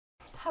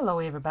Hello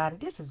everybody,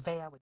 this is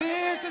Val with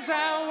This is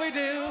how we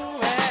do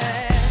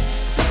it.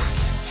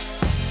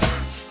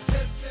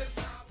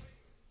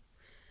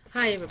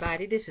 Hi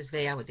everybody, this is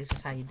Val with This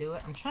Is How You Do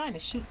It. I'm trying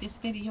to shoot this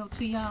video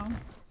to y'all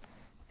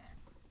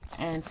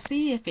and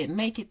see if it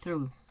make it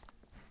through.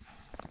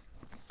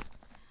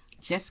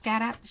 Just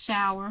got out the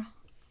shower,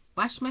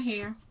 washed my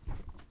hair.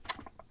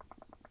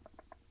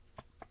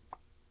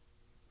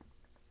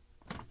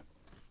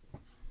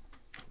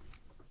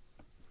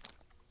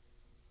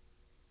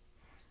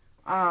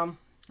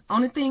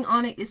 Only thing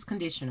on it is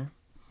conditioner.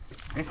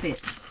 That's it.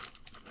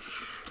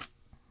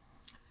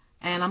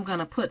 And I'm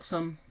gonna put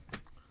some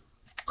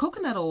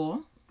coconut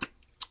oil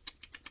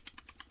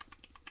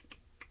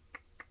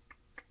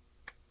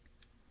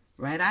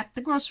right at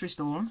the grocery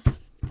store.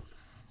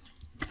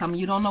 Some of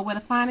you don't know where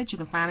to find it. You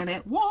can find it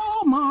at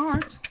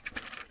Walmart.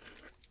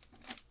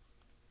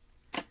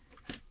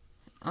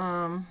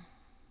 I'm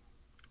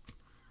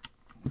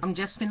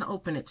just gonna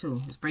open it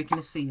too. It's breaking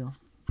the seal.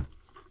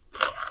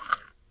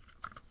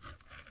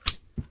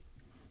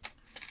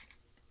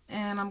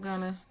 And I'm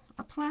gonna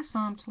apply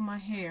some to my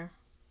hair.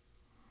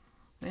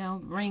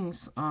 Well,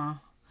 rings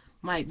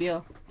might be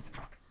a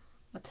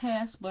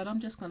task, but I'm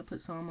just gonna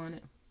put some on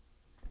it.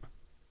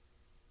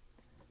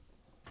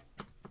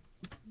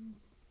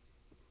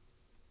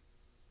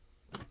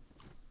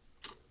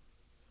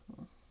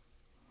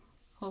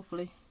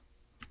 Hopefully,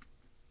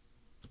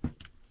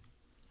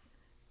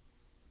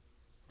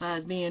 by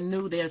it being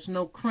new, there's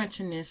no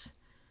crunchiness.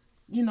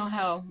 You know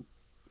how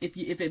if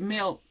it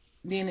melt,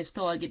 then it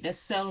start to get that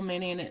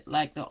settlement in it,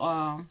 like the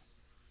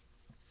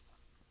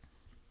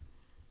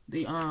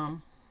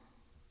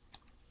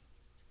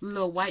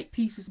little white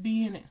pieces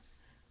be in it.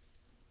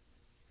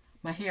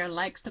 My hair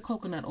likes the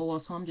coconut oil,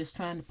 so I'm just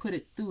trying to put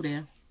it through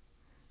there,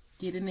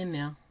 get it in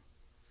there.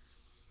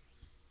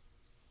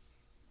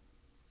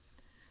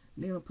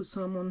 Then I'll put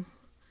some on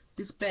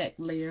this back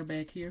layer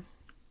back here.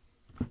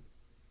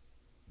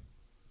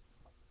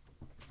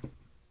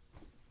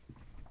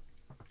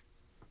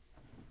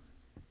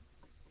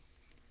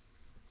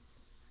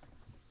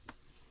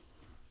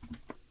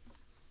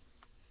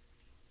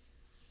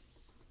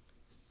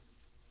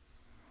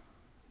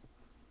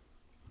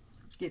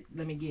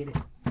 Let me get it.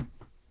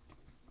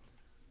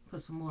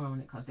 Put some more on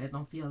it because that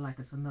don't feel like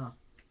it's enough.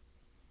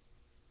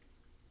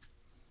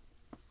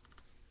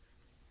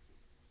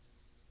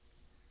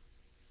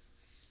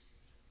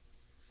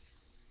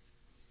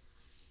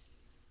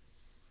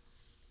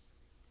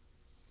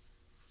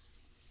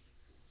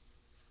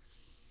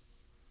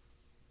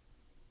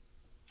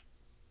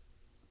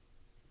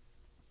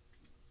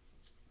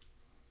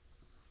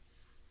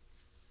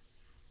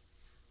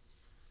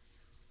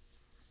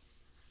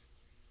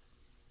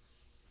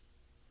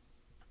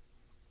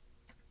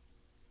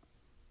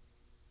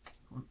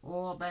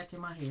 All back in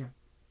my hair.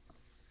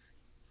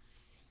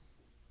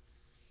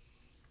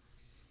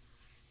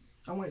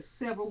 I went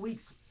several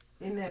weeks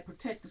in that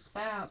protective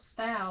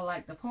style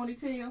like the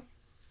ponytail.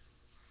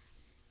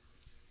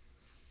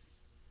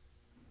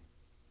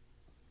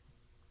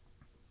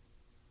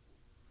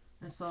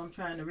 And so I'm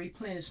trying to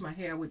replenish my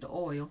hair with the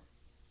oil.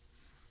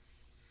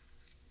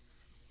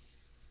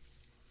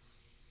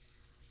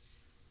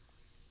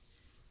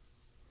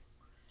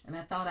 And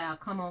I thought I'd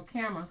come on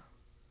camera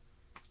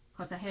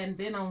because I hadn't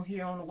been on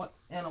here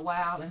in a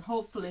while, and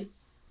hopefully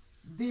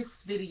this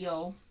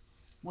video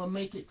will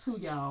make it to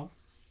y'all.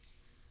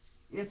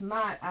 If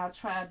not, I'll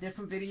try a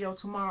different video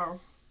tomorrow.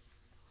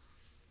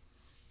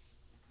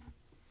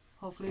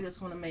 Hopefully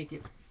this one will make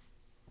it.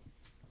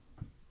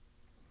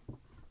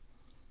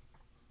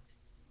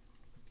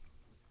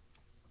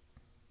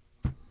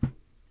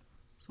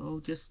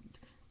 So this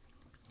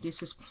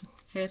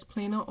has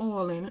plenty of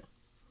oil in it.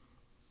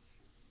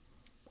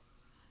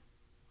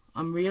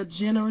 I'm real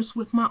generous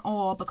with my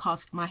oil because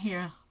my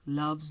hair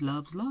loves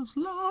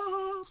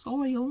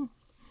oil.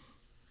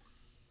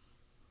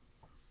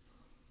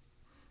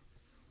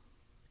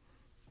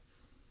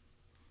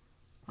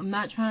 I'm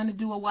not trying to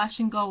do a wash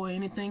and go or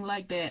anything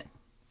like that.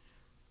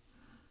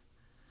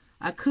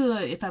 I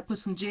could if I put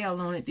some gel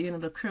on it, then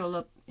it'll curl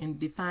up and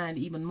define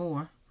even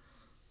more.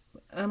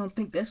 But I don't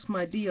think that's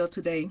my deal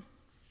today.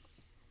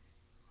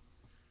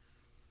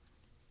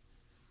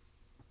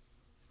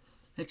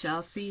 Let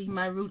y'all see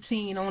my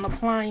routine on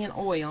applying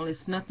oil.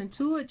 It's nothing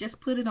to it.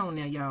 Just put it on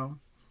there, y'all.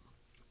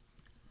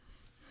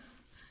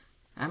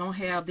 I don't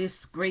have this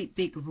great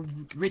big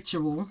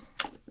ritual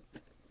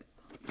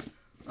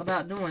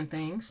about doing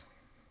things.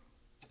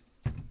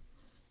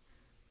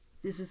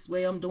 This is the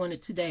way I'm doing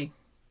it today.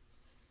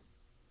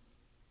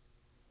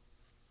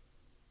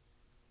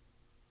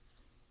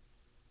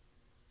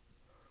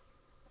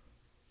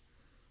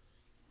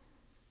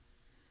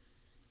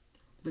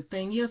 The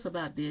thing is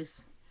about this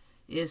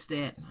is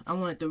that I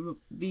want it to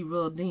be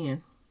rubbed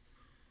in.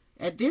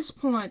 At this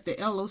point, the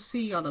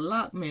LOC or the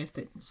lock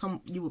method,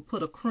 you would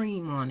put a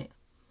cream on it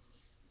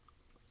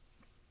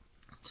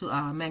to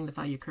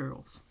magnify your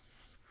curls.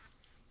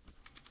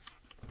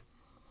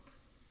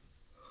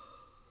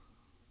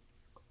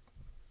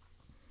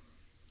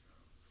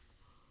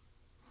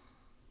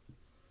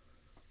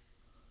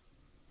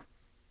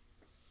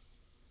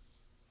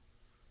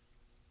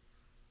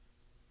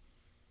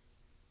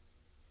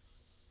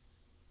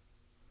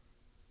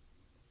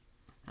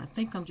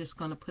 think I'm just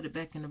going to put it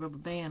back in the rubber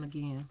band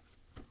again.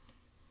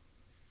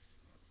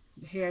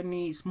 The hair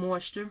needs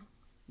moisture.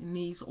 It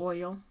needs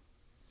oil.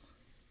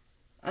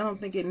 I don't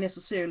think it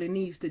necessarily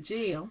needs the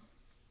gel.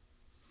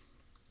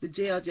 The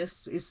gel just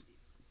is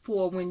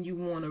for when you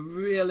want to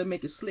really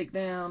make it slick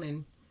down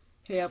and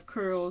have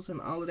curls and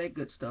all of that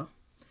good stuff.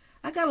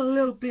 I got a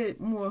little bit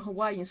more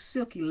Hawaiian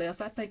Silky left.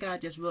 I think I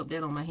just rubbed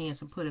that on my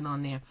hands and put it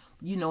on there.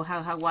 You know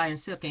how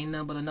Hawaiian Silk ain't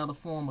nothing but another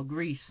form of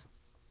grease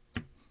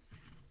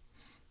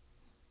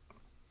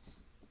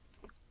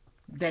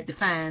that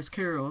defines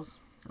curls.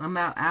 I'm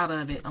out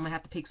of it. I'm going to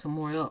have to pick some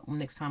more up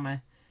next time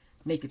I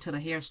make it to the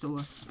hair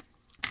store.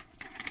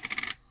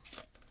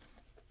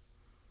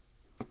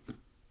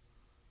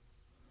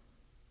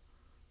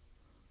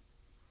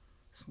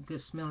 Some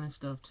good smelling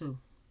stuff too.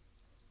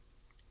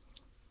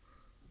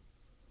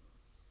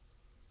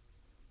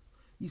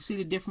 You see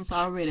the difference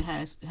already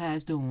how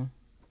it's doing.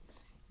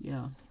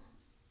 Yeah.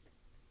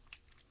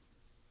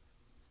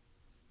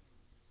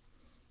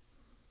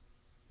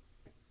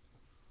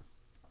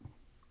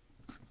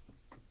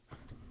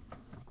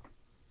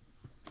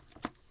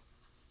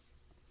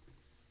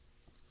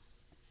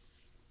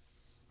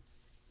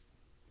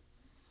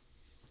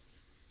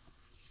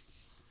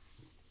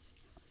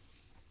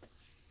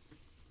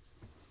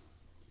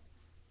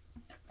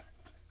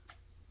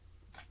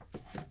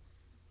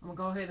 I'm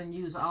going to go ahead and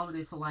use all of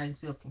this Hawaiian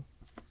Silky.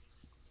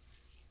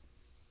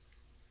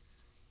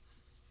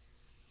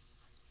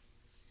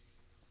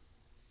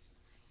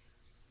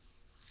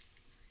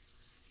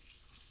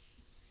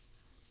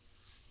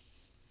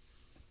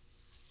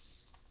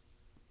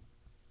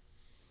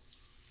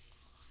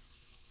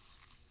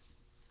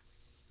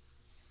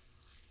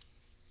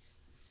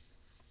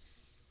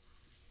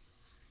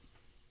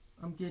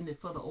 I'm getting it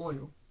for the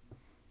oil.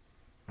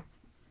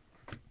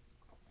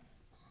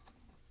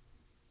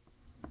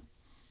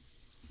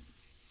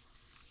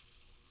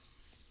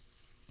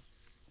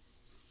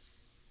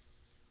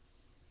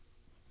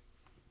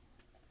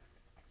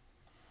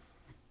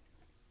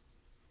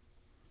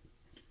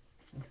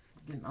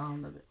 Getting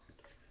all of it.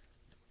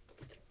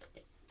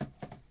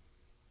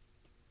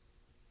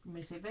 You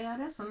may say, "Val,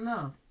 that's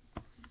enough."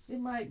 It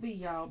might be,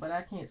 y'all, but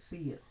I can't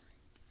see it.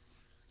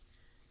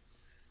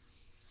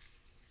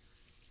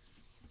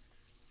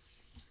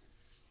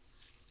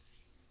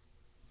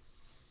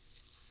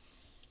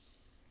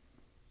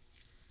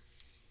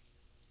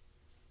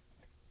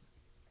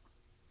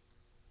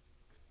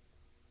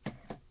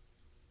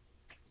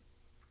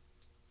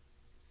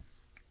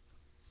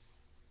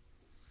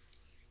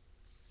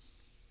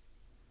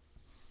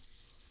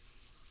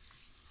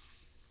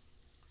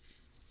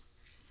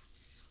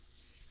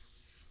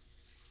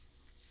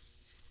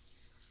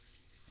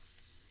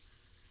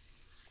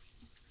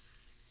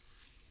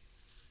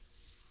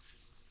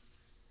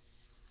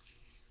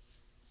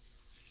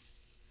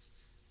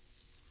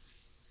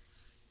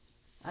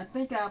 I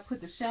think I'll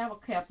put the shower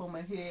cap on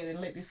my head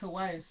and let this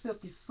Hawaiian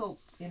Silky soak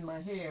in my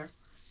hair.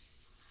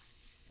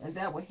 And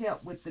that will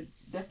help with the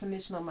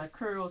definition of my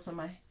curls and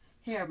my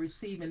hair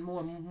receiving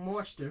more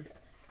moisture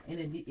and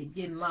it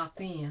getting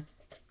locked in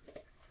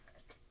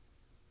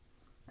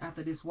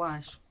after this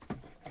wash.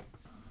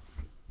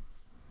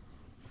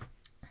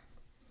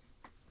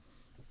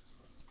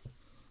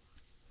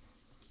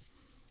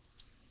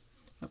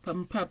 I'll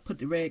probably put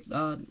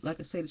the like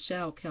I say, the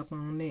shower cap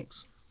on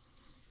next.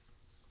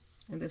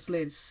 And just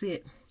let it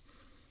sit.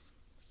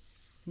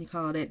 You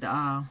call that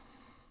the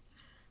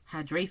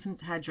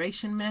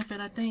hydration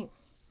method, I think.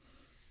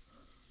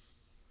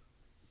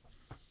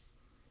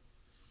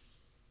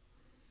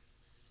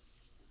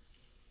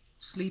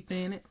 Sleep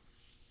in it.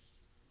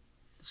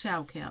 The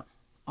shower cap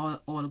or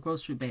the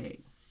grocery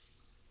bag.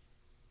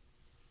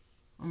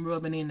 I'm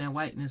rubbing in that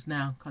whiteness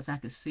now because I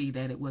could see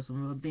that it wasn't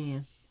rubbed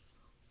in.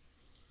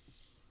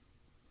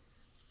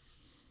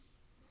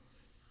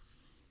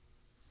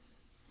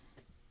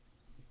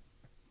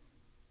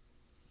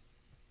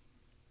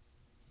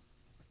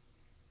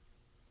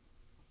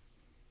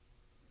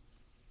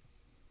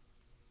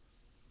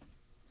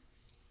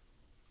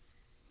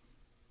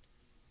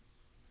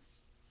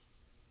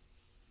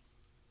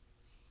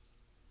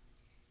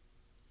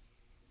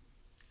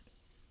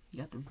 You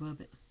have to rub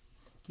it.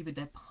 Give it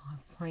that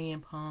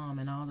praying palm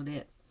and all of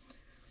that.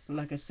 But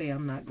like I say,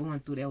 I'm not going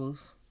through those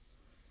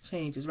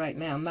changes right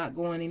now. I'm not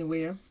going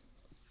anywhere.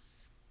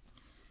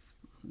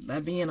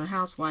 By being a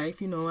housewife,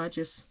 you know, I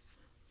just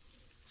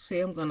say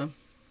I'm going to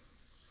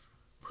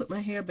put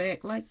my hair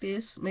back like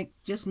this.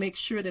 Just make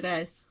sure that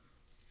I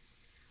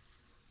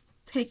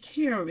take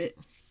care of it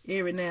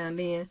every now and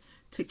then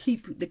to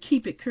keep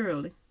it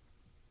curly.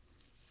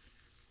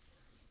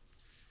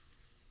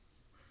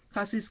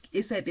 Because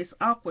it's at this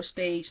awkward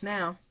stage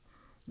now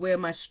where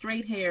my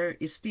straight hair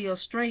is still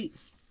straight,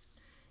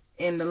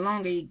 and the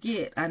longer you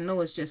get, I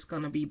know it's just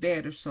going to be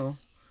better. So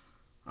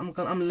I'm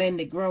letting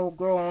it grow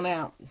on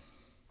out.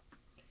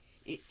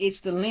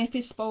 It's the length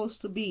it's supposed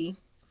to be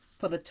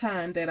for the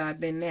time that I've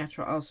been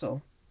natural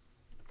also.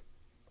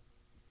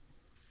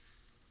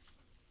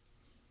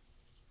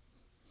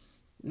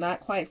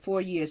 Not quite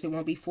 4 years. It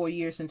won't be 4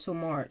 years until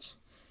March.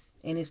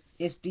 And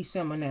it's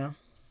December now.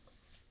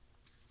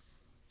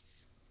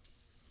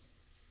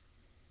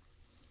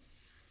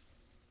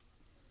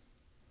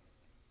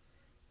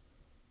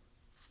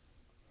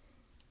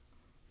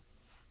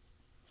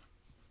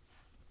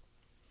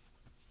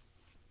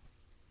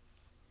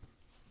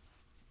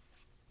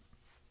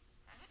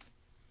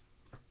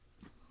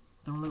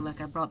 Don't look like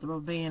I brought the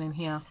rubber band in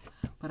here,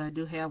 but I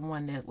do have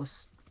one that was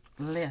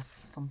left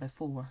from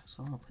before,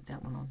 so I'm gonna put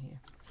that one on here.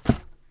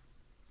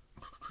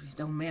 It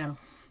don't matter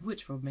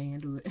which rubber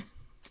band do it.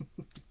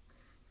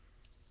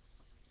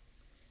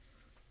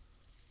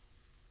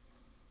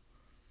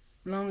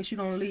 As long as you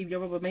don't leave your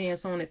rubber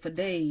bands on it for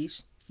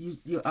days, you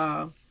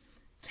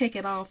take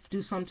it off,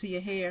 do something to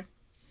your hair,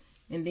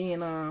 and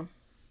then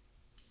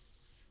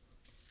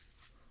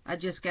I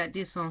just got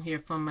this on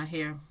here from my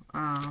hair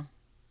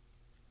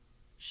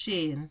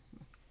shedding.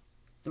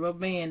 The rubber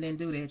band didn't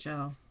do that,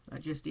 y'all. I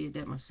just did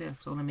that myself.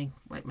 So let me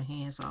wipe my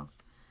hands off,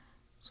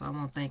 so I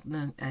won't think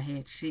none I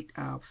had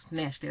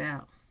snatched it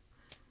out.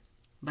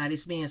 By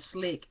this being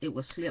slick, it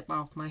will slip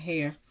off my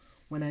hair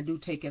when I do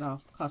take it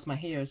off, because my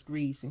hair is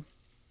greasy.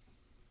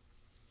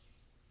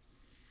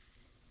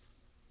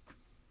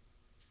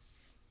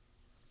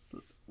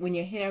 When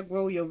your hair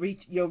grow, your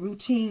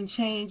routine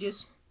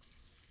changes.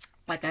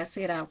 Like I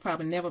said, I'll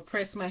probably never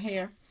press my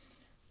hair.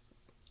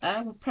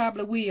 I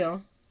probably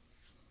will,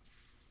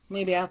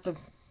 maybe after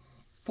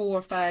 4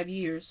 or 5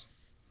 years.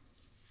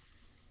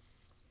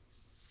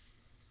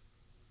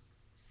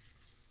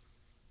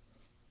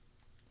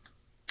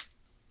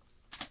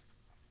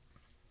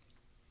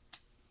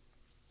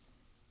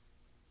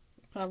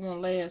 Probably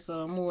won't last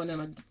more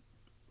than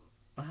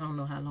I don't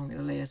know how long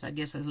it'll last. I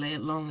guess as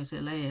long as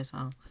it lasts.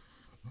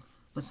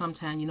 But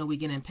sometimes, you know, we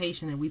get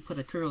impatient and we put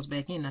the curls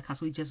back in there because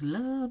we just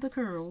love the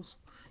curls.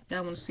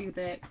 Y'all want to see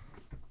that?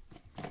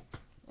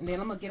 And then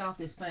I'm going to get off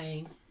this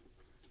thing.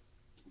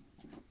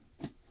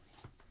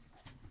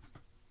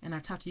 And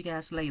I'll talk to you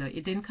guys later.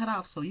 It didn't cut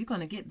off, so you're going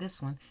to get this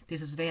one.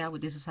 This is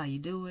valid. This is how you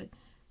do it.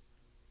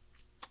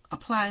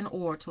 Apply an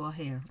oil to our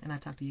hair. And I'll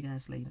talk to you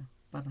guys later.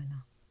 Bye-bye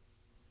now.